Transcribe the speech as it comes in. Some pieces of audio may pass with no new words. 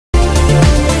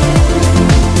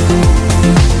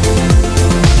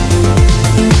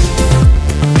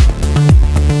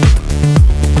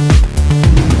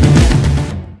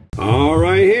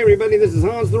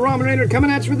coming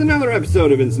at you with another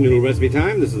episode of Instant Noodle Recipe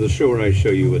Time. This is the show where I show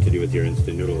you what to do with your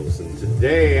instant noodles. And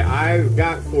today I've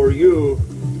got for you,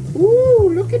 ooh,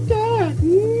 look at that,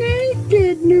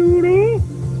 naked noodle.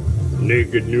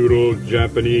 Naked noodle,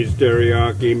 Japanese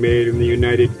teriyaki made in the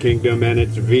United Kingdom, and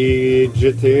it's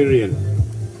vegetarian.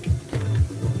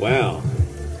 Wow.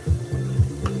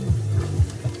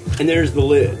 And there's the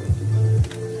lid.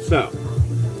 So,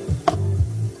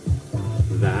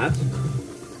 that.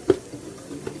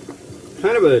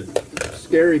 Kind of a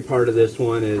scary part of this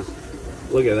one is,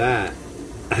 look at that.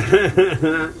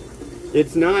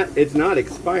 It's not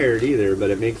expired either, but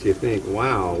it makes you think,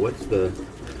 wow, what's the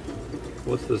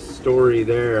story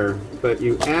there? But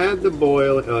you add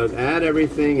add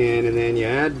everything in, and then you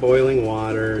add boiling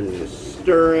water, and you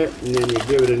stir it, and then you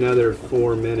give it another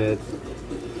 4 minutes.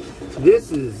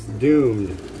 This is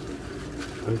doomed.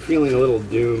 I'm feeling a little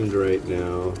doomed right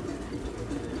now.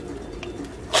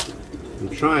 I'm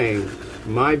trying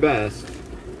my best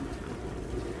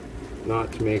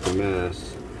not to make a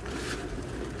mess,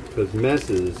 because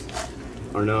messes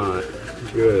are not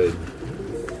good.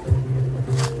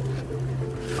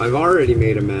 I've already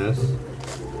made a mess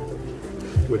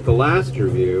with the last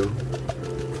review.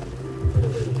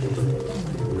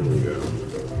 There we go.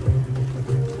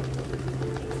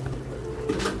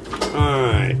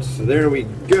 Alright, so there we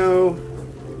go.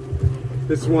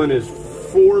 This one is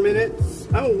 4 minutes.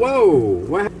 Oh,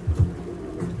 whoa!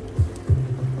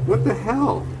 What the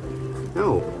hell?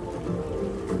 No.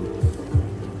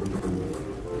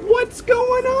 What's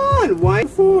going on? Why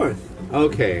forth?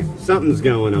 Okay, something's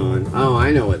going on. Oh,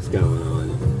 I know what's going on.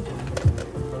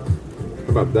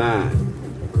 How about that?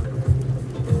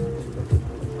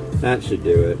 That should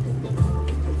do it.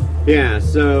 Yeah,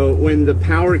 so when the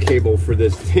power cable for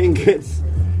this thing gets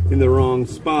in the wrong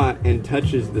spot and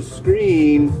touches the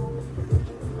screen,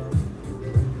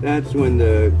 that's when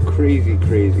the crazy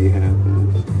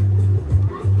happens.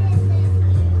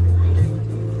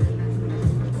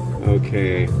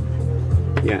 Okay.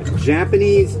 Yeah,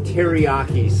 Japanese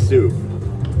teriyaki soup.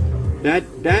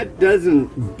 That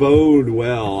doesn't bode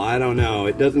well. I don't know.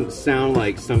 It doesn't sound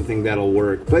like something that'll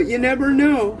work, but you never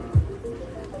know.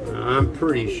 I'm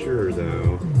pretty sure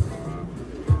though.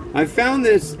 I found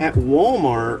this at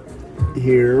Walmart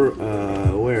here,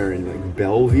 where in like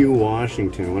Bellevue,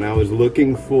 Washington, when I was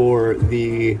looking for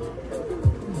the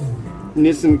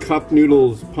Nissin Cup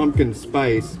Noodles pumpkin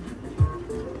spice.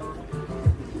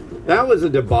 That was a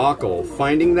debacle.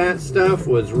 Finding that stuff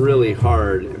was really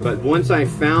hard, but once I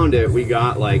found it, we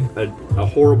got like a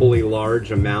horribly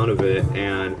large amount of it,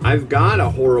 and I've got a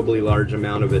horribly large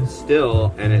amount of it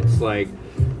still, and it's like,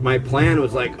 my plan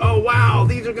was like, oh wow,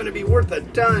 these are gonna be worth a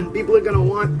ton, people are gonna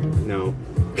want, no.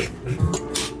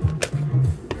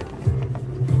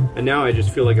 And now I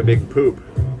just feel like a big poop.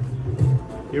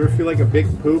 You ever feel like a big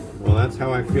poop? Well, that's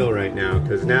how I feel right now,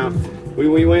 because now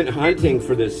we went hunting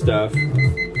for this stuff.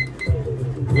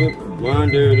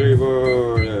 1, 2, 3,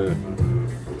 4.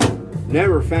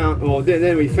 Never found. Well,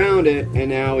 then we found it, and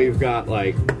now we've got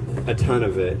like a ton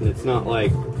of it. And it's not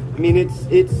like, I mean, it's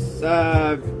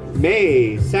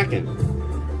May 2nd.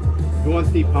 Who wants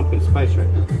to eat pumpkin spice right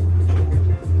now?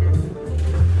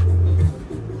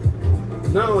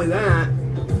 Not only that,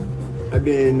 I've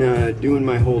been doing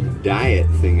my whole diet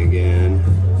thing again.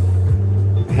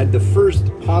 I had the first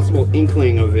possible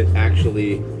inkling of it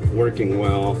actually working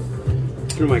well.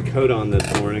 Threw my coat on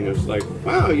this morning. I was like,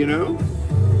 wow, you know,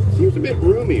 seems a bit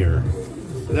roomier.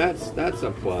 So that's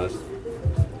a plus.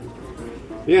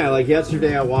 Yeah, like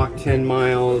yesterday I walked 10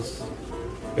 miles.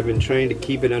 I've been trying to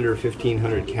keep it under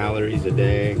 1,500 calories a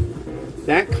day.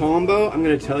 That combo, I'm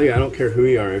gonna tell you, I don't care who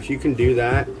you are. If you can do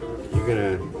that, you're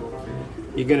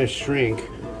gonna shrink.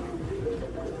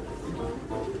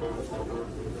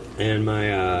 And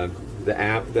my the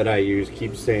app that I use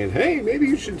keeps saying, hey, maybe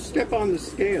you should step on the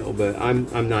scale, but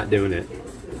I'm not doing it.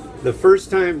 The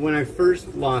first time when I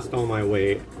first lost all my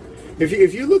weight,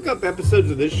 if you look up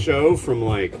episodes of this show from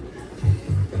like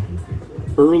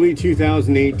early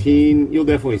 2018, you'll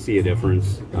definitely see a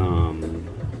difference.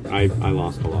 I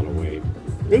lost a lot of weight.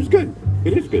 It was good.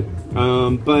 It is good.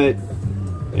 But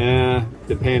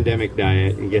the pandemic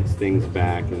diet and gets things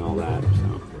back and all that.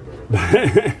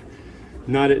 So.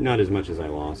 Not as much as I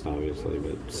lost, obviously,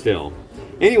 but still.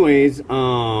 Anyways,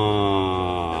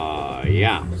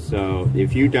 yeah. So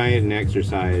if you diet and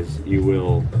exercise, you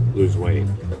will lose weight.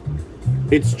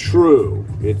 It's true.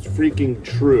 It's freaking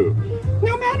true.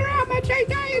 No matter how much I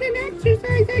diet and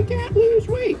exercise, I can't lose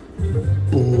weight.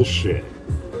 Bullshit.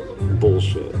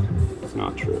 Bullshit. It's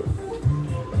not true.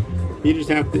 You just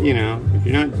have to, you know, if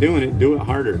you're not doing it, do it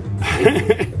harder.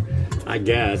 I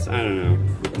guess. I don't know.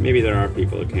 Maybe there are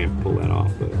people that can't pull that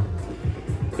off, but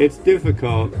it's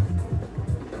difficult.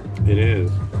 It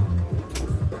is.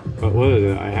 But what is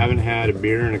it? I haven't had a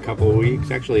beer in a couple of weeks.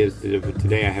 Actually, it's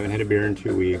today. I haven't had a beer in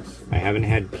 2 weeks. I haven't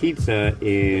had pizza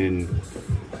in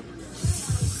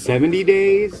 70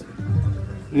 days.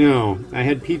 No, I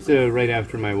had pizza right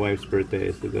after my wife's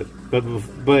birthday. So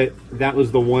but that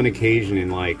was the one occasion in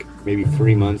like maybe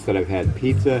 3 months that I've had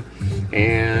pizza,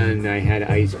 and I had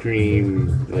ice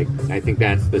cream. Like I think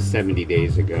that's the 70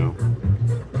 days ago.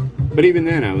 But even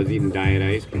then, I was eating diet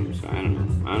ice cream, so I don't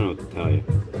know. I don't know what to tell you.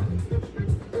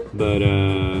 But,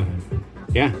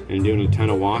 yeah, and doing a ton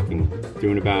of walking.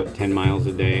 Doing about 10 miles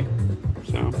a day.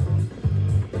 So,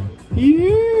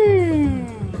 yeah.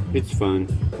 It's fun.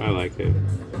 I like it.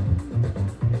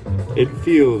 It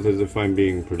feels as if I'm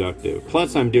being productive.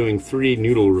 Plus, I'm doing 3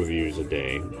 noodle reviews a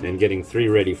day. And getting 3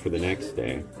 ready for the next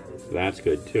day. So that's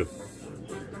good, too.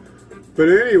 But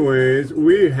anyways,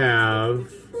 we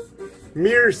have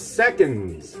mere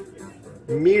seconds.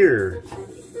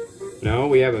 No,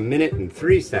 we have 1 minute and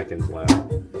 3 seconds left.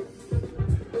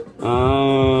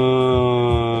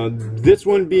 This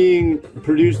one being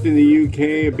produced in the UK.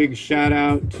 A big shout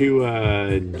out to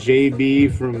JB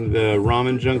from the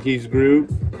Ramen Junkies group.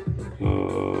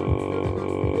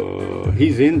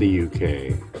 He's in the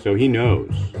UK, so he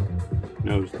knows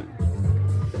things.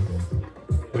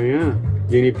 But yeah.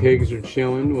 Guinea pigs are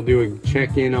chilling. We'll do a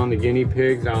check-in on the guinea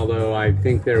pigs, although I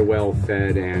think they're well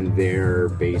fed and they're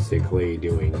basically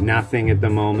doing nothing at the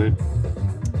moment.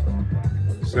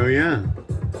 So yeah.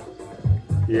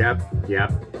 Yep.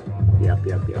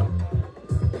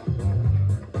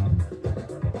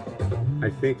 I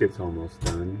think it's almost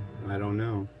done. I don't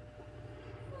know.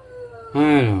 I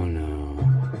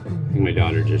think my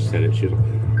daughter just said it. She's like,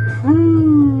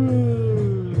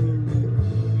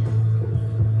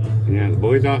 yeah, the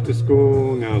boy's off to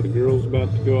school. Now the girl's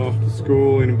about to go off to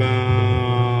school in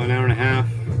about an hour and a half.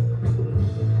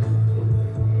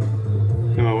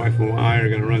 Then my wife and I are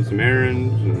going to run some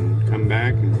errands and come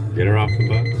back and get her off the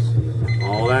bus.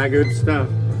 All that good stuff.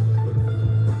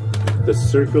 The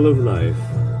circle of life.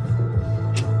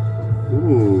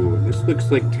 Ooh, this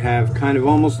looks like to have kind of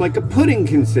almost like a pudding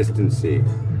consistency.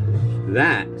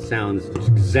 That sounds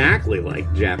exactly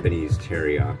like Japanese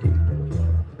teriyaki.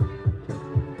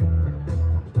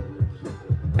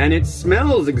 And it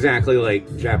smells exactly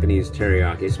like Japanese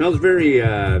teriyaki. It smells very,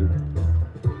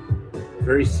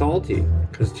 very salty,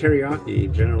 because teriyaki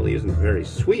generally isn't very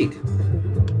sweet.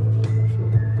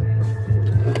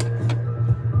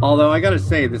 Although I gotta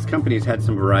say, this company's had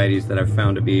some varieties that I've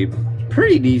found to be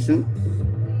pretty decent,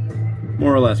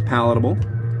 more or less palatable.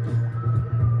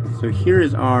 So here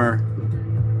is our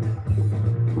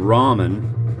ramen.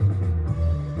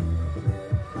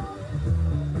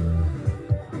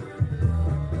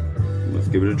 Let's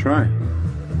give it a try.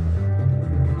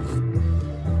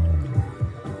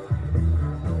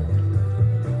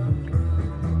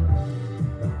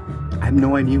 I have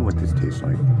no idea what this tastes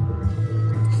like.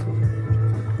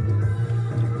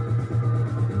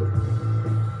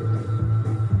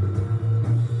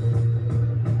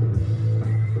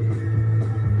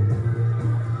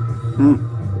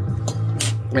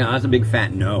 Yeah, that's a big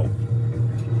fat no.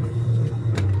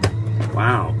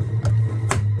 Wow.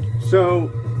 So,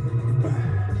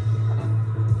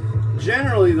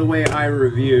 generally the way I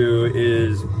review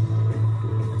is,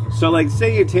 so like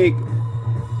say you take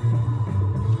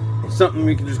something,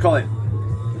 we can just call it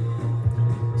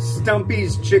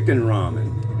Stumpy's chicken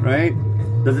ramen, right?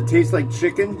 Does it taste like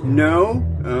chicken? No?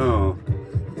 Oh,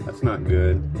 that's not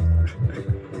good.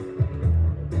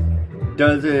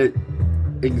 Does it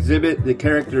exhibit the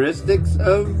characteristics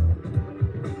of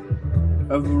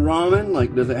ramen?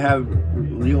 Like, does it have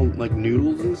real, like,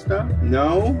 noodles and stuff?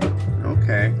 No?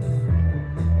 Okay.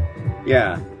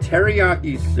 Yeah,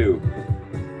 teriyaki soup.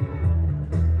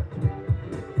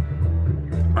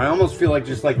 I almost feel like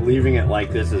just, like, leaving it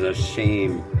like this is a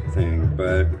shame thing,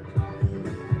 but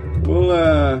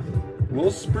we'll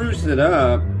spruce it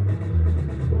up.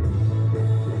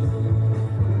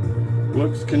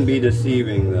 Looks can be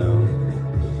deceiving, though.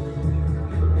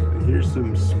 Here's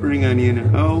some spring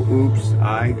onion. Oh, oops,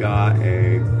 I got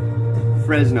a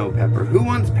Fresno pepper. Who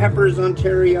wants peppers on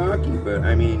teriyaki? But,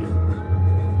 I mean,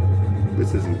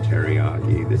 this isn't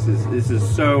teriyaki. This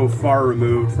is so far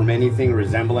removed from anything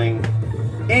resembling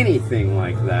anything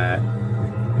like that.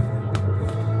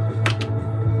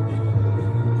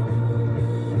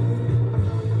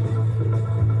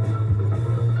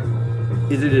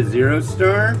 Is it a 0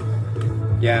 star?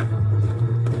 Yeah.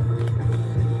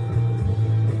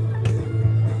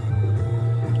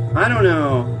 I don't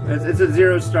know. It's a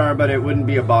 0 star, but it wouldn't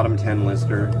be a bottom 10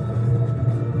 lister.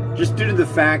 Just due to the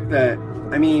fact that,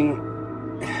 I mean,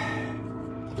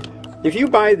 if you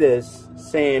buy this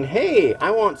saying, hey, I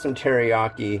want some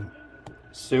teriyaki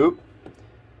soup,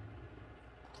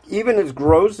 even as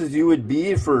gross as you would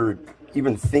be for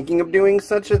even thinking of doing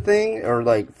such a thing, or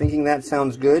like thinking that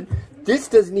sounds good, this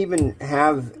doesn't even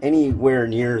have anywhere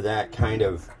near that kind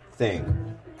of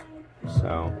thing.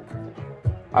 So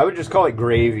I would just call it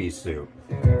gravy soup.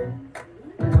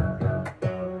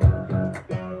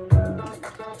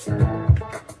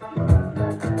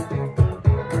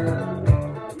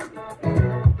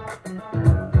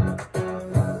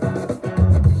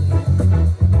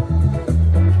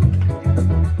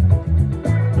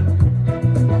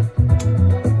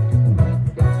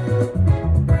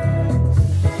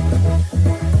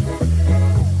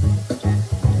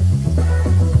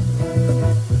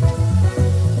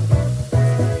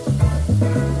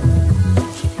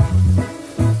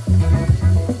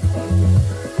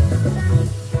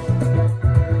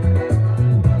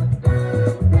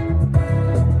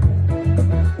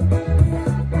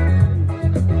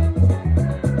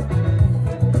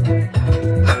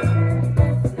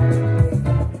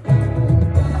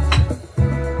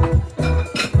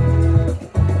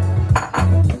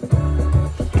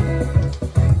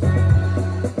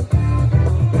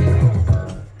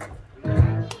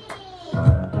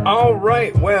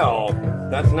 Alright, well,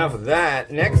 that's enough of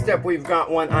that. Next up, we've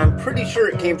got one. I'm pretty sure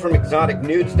it came from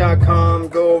exoticnudes.com.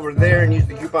 Go over there and use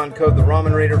the coupon code The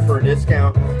Ramen Raider for a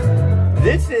discount.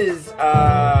 This is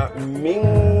Mingzhu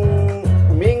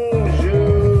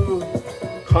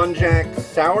Konjac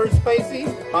Sour Spicy?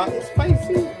 Hot and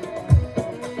spicy?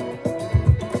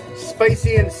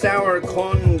 Spicy and Sour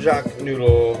Konjac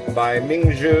Noodle by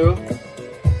Mingzhu.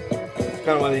 It's kind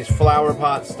of one of these flower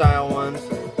pot style ones.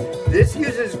 This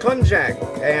uses konjac,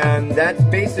 and that's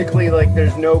basically like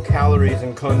there's no calories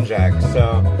in konjac,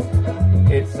 so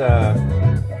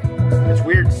it's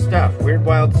weird stuff, weird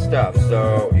wild stuff.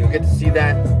 So you'll get to see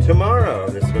that tomorrow.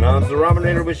 This has been Hans the Ramen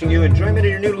Raider wishing you enjoyment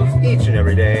of your noodles each and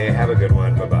every day. Have a good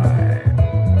one. Bye-bye.